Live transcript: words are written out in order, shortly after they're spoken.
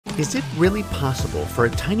Is it really possible for a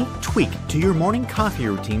tiny tweak to your morning coffee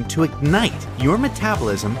routine to ignite your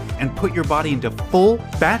metabolism and put your body into full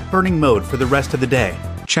fat-burning mode for the rest of the day?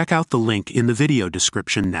 Check out the link in the video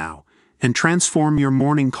description now and transform your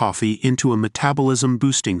morning coffee into a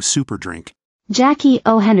metabolism-boosting super drink. Jackie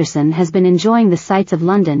O. Henderson has been enjoying the sights of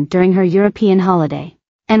London during her European holiday.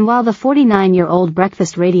 And while the 49-year-old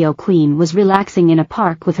breakfast radio queen was relaxing in a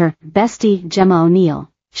park with her bestie Gemma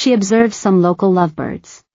O'Neill, she observed some local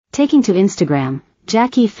lovebirds. Taking to Instagram,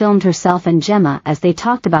 Jackie filmed herself and Gemma as they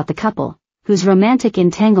talked about the couple, whose romantic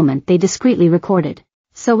entanglement they discreetly recorded.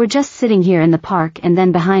 "So we're just sitting here in the park and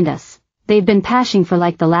then behind us, they've been pashing for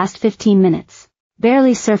like the last 15 minutes.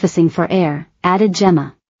 Barely surfacing for air," added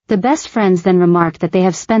Gemma. The best friends then remarked that they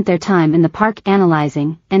have spent their time in the park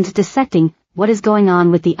analyzing and dissecting what is going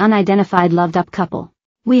on with the unidentified loved-up couple.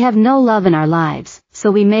 "We have no love in our lives,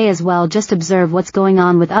 so we may as well just observe what's going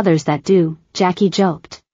on with others that do," Jackie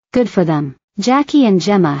joked. Good for them. Jackie and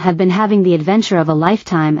Gemma have been having the adventure of a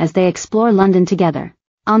lifetime as they explore London together.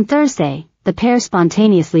 On Thursday, the pair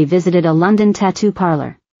spontaneously visited a London tattoo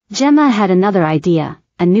parlor. Gemma had another idea,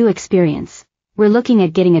 a new experience. "We're looking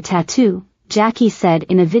at getting a tattoo," Jackie said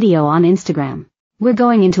in a video on Instagram. "We're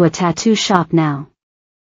going into a tattoo shop now.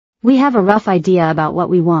 We have a rough idea about what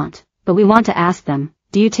we want, but we want to ask them,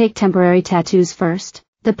 do you take temporary tattoos first?"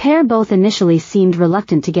 The pair both initially seemed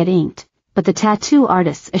reluctant to get inked, but the tattoo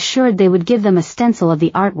artists assured they would give them a stencil of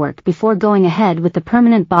the artwork before going ahead with the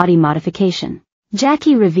permanent body modification.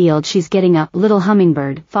 Jackie revealed she's getting a little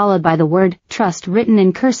hummingbird followed by the word trust written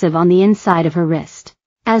in cursive on the inside of her wrist.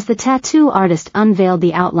 As the tattoo artist unveiled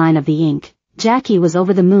the outline of the ink, Jackie was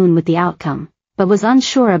over the moon with the outcome, but was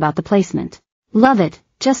unsure about the placement. "Love it,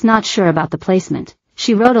 just not sure about the placement,"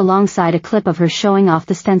 she wrote alongside a clip of her showing off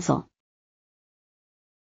the stencil.